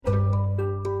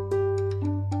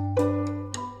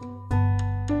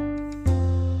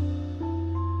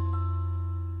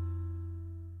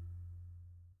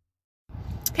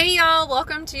y'all,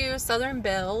 welcome to Southern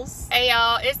Bells. Hey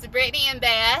y'all, it's Brittany and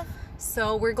Beth.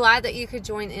 So we're glad that you could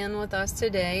join in with us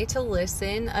today to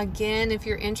listen. Again, if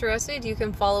you're interested, you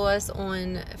can follow us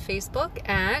on Facebook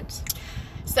at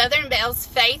Southern Bells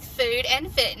Faith, Food,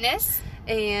 and Fitness.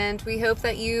 And we hope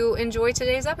that you enjoy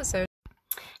today's episode.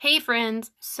 Hey friends,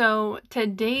 so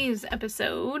today's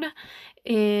episode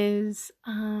is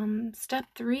step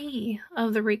 3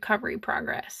 of the recovery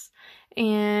progress.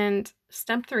 And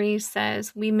step 3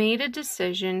 says we made a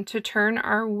decision to turn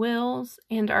our wills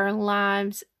and our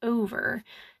lives over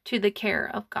to the care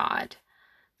of God.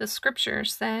 The scripture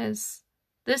says,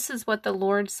 "This is what the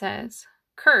Lord says.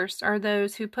 Cursed are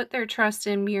those who put their trust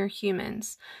in mere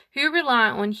humans, who rely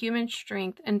on human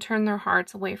strength and turn their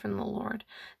hearts away from the Lord.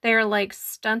 They are like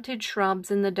stunted shrubs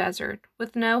in the desert,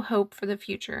 with no hope for the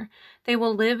future. They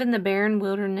will live in the barren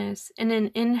wilderness, in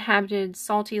an uninhabited,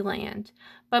 salty land.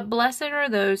 But blessed are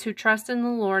those who trust in the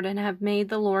Lord and have made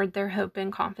the Lord their hope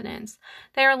and confidence.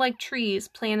 They are like trees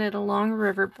planted along a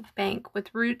river bank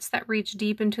with roots that reach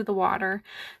deep into the water.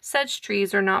 Such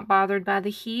trees are not bothered by the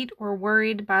heat or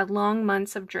worried by long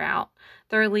months of drought.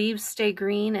 Their leaves stay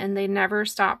green and they never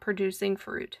stop producing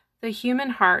fruit. The human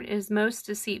heart is most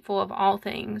deceitful of all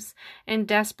things and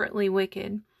desperately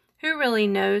wicked. Who really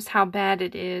knows how bad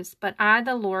it is? But I,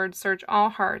 the Lord, search all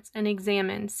hearts and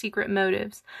examine secret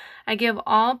motives. I give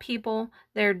all people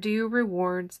their due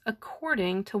rewards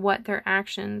according to what their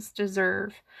actions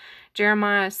deserve."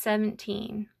 Jeremiah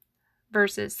 17,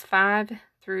 verses 5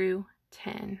 through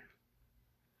 10.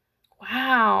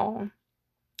 Wow,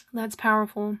 that's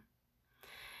powerful.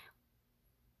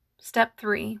 Step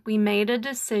 3, we made a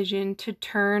decision to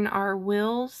turn our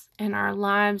wills and our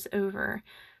lives over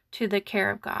to the care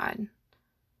of God.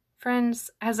 Friends,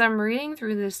 as I'm reading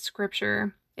through this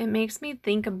scripture, it makes me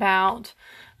think about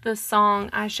the song,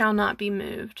 "I Shall Not Be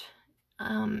Moved."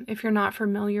 If you're not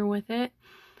familiar with it,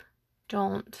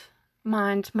 don't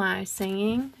mind my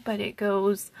singing, but it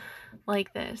goes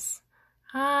like this.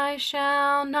 I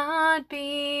shall not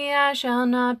be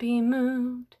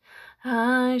moved.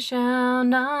 I shall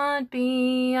not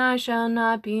be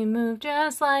moved,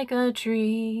 just like a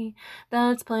tree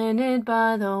that's planted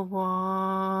by the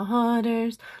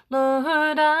waters.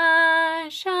 Lord, I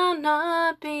shall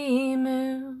not be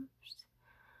moved.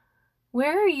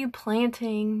 Where are you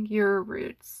planting your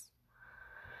roots?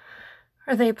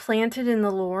 Are they planted in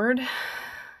the Lord?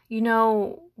 You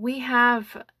know, we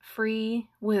have free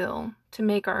will to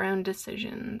make our own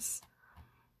decisions.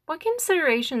 What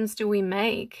considerations do we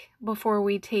make before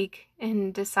we take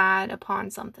and decide upon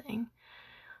something?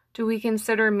 Do we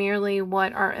consider merely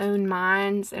what our own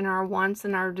minds and our wants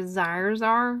and our desires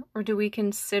are? Or do we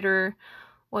consider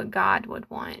what God would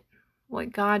want,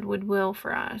 what God would will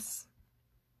for us?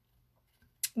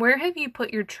 Where have you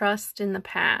put your trust in the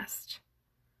past?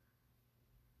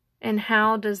 And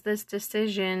how does this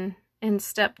decision in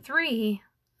step 3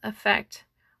 affect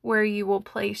where you will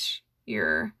place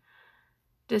your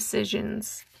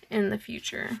decisions in the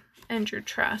future and your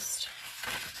trust?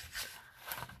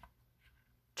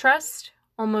 Trust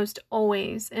almost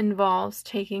always involves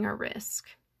taking a risk.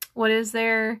 What is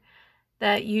there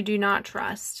that you do not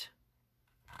trust?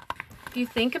 If you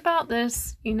think about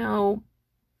this, you know,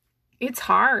 it's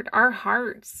hard. Our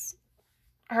hearts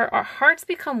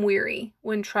become weary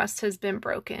when trust has been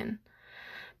broken.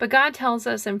 But God tells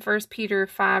us in 1 Peter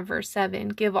 5, verse 7,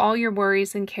 "Give all your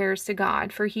worries and cares to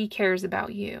God, for He cares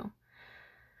about you."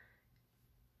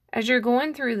 As you're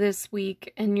going through this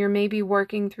week and you're maybe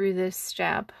working through this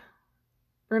step,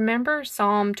 remember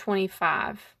Psalm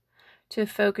 25 to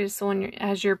focus on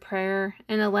as your prayer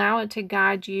and allow it to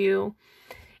guide you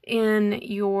in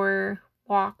your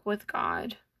walk with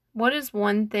God. What is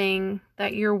one thing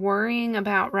that you're worrying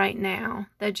about right now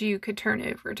that you could turn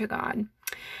over to God?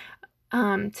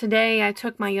 Today I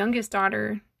took my youngest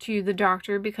daughter to the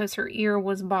doctor because her ear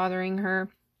was bothering her.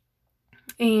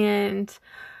 And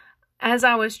as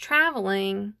I was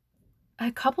traveling, a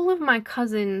couple of my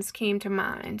cousins came to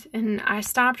mind, and I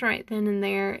stopped right then and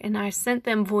there and I sent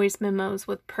them voice memos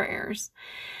with prayers.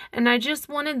 And I just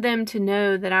wanted them to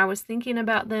know that I was thinking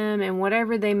about them and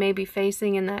whatever they may be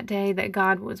facing in that day, that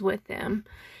God was with them.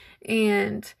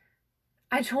 And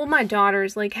I told my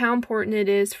daughters how important it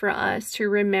is for us to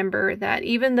remember that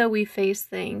even though we face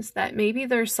things, that maybe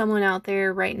there's someone out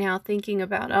there right now thinking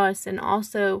about us and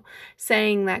also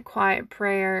saying that quiet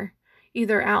prayer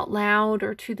either out loud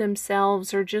or to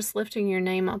themselves or just lifting your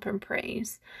name up in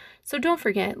praise. So don't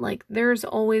forget, there's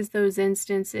always those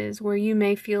instances where you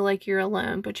may feel like you're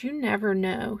alone, but you never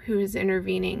know who is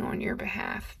intervening on your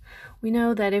behalf. We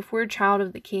know that if we're a child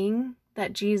of the King,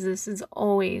 that Jesus is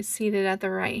always seated at the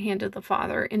right hand of the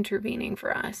Father, intervening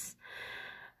for us.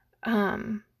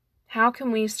 How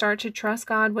can we start to trust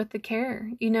God with the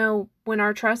care? You know, when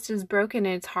our trust is broken,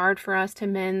 it's hard for us to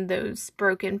mend those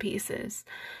broken pieces.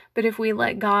 But if we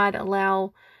let God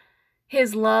allow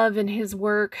His love and His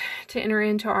work to enter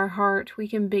into our heart, we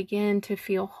can begin to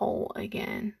feel whole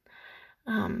again.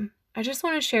 I just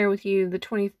want to share with you the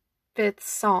 25th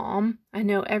Psalm. I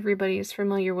know everybody is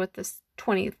familiar with the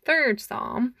 23rd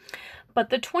Psalm, but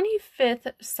the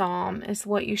 25th Psalm is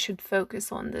what you should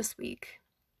focus on this week.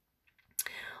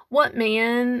 What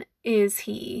man is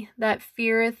he that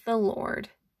feareth the Lord?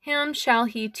 Him shall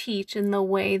he teach in the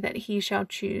way that he shall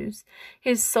choose.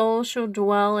 His soul shall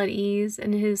dwell at ease,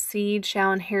 and his seed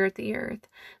shall inherit the earth.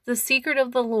 The secret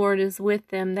of the Lord is with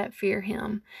them that fear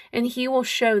him, and he will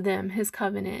show them his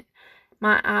covenant.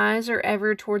 My eyes are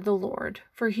ever toward the Lord,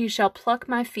 for he shall pluck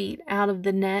my feet out of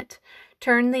the net.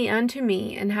 Turn thee unto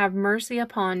me, and have mercy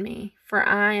upon me, for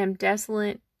I am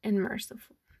desolate and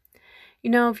merciful.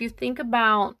 You know, if you think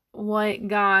about what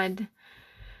God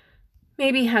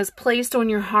maybe has placed on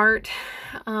your heart,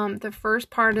 the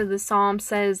first part of the psalm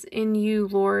says, in you,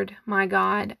 Lord, my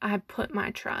God, I put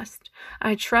my trust.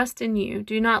 I trust in you.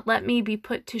 Do not let me be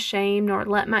put to shame, nor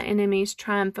let my enemies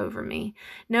triumph over me.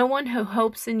 No one who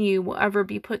hopes in you will ever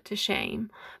be put to shame,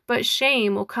 but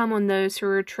shame will come on those who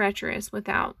are treacherous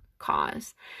without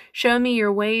cause. Show me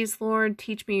your ways, Lord.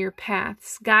 Teach me your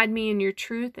paths. Guide me in your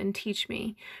truth and teach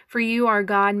me. For you are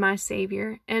God, my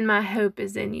Savior, and my hope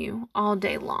is in you all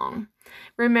day long.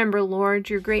 Remember,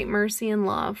 Lord, your great mercy and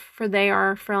love, for they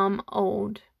are from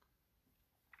old.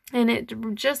 And it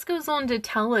just goes on to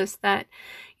tell us that,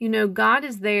 you know, God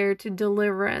is there to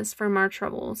deliver us from our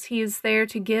troubles. He is there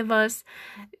to give us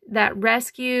that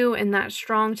rescue and that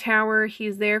strong tower. He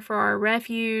is there for our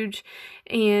refuge,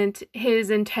 and his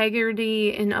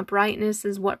integrity and uprightness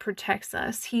is what protects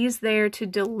us. He's there to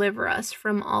deliver us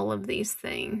from all of these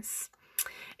things.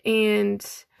 And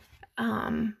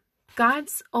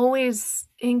God's always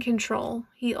in control.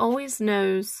 He always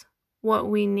knows what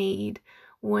we need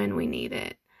when we need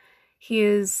it. He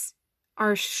is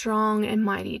our strong and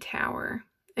mighty tower.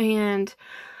 And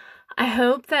I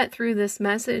hope that through this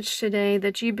message today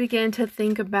that you begin to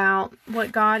think about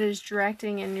what God is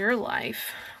directing in your life,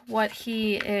 what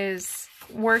He is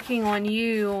working on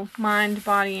you, mind,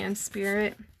 body, and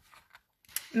spirit.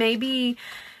 Maybe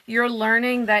you're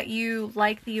learning that you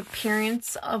like the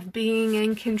appearance of being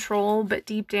in control, but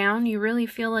deep down you really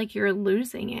feel like you're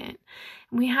losing it.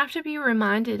 We have to be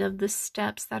reminded of the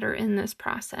steps that are in this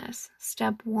process.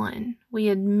 Step 1, we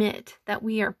admit that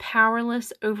we are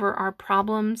powerless over our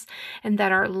problems and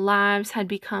that our lives had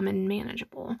become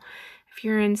unmanageable. If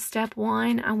you're in step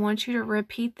 1, I want you to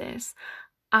repeat this.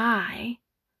 I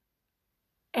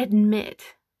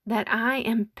admit that I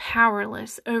am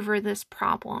powerless over this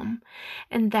problem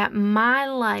and that my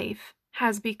life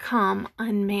has become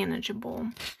unmanageable.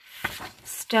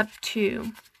 Step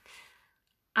 2,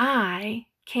 I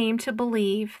came to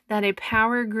believe that a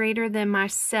power greater than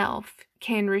myself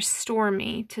can restore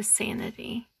me to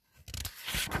sanity.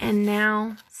 And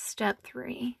now, step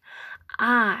 3,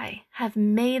 I have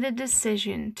made a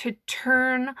decision to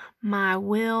turn my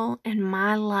will and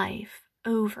my life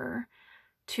over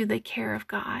to the care of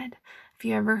God. Have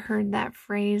you ever heard that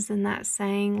phrase and that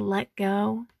saying, let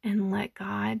go and let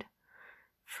God?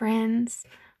 Friends,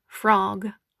 frog,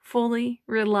 fully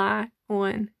rely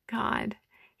on God.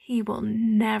 He will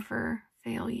never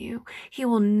fail you. He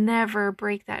will never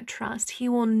break that trust. He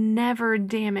will never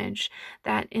damage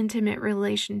that intimate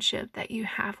relationship that you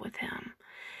have with Him.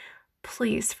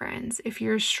 Please, friends, if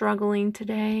you're struggling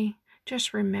today,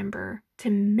 just remember to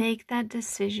make that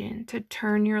decision to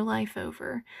turn your life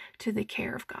over to the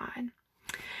care of God.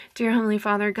 Dear Heavenly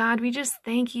Father, God, we just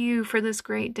thank you for this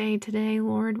great day today,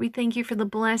 Lord. We thank you for the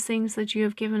blessings that you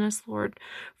have given us, Lord,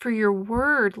 for your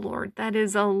word, Lord, that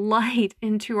is a light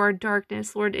into our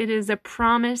darkness, Lord. It is a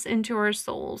promise into our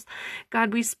souls.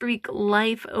 God, we speak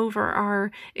life over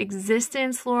our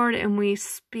existence, Lord, and we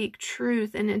speak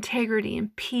truth and integrity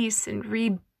and peace and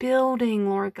rebuilding,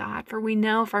 Lord God, for we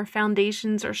know if our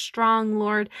foundations are strong,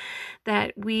 Lord,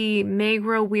 that we may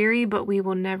grow weary, but we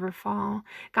will never fall.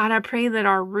 God, I pray that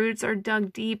our roots are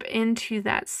dug deep into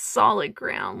that solid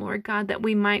ground, Lord God, that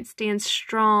we might stand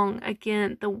strong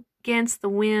against the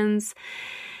winds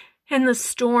and the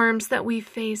storms that we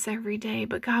face every day.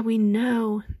 But God, we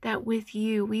know that with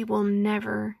you, we will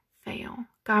never fail.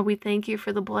 God, we thank you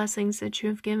for the blessings that you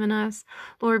have given us.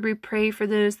 Lord, we pray for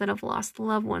those that have lost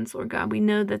loved ones, Lord God. We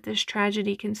know that this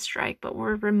tragedy can strike, but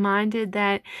we're reminded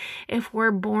that if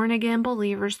we're born again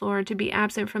believers, Lord, to be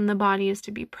absent from the body is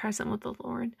to be present with the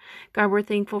Lord. God, we're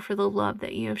thankful for the love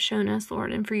that you have shown us,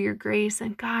 Lord, and for your grace,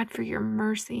 and God, for your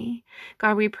mercy.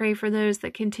 God, we pray for those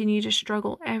that continue to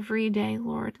struggle every day,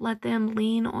 Lord. Let them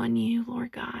lean on you,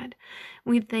 Lord God.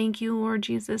 We thank you, Lord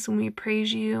Jesus, and we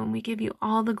praise you, and we give you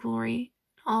all the glory,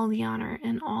 all the honor,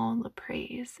 and all the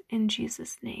praise. In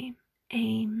Jesus' name,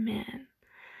 amen.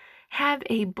 Have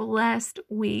a blessed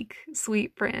week,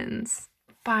 sweet friends.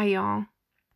 Bye, y'all.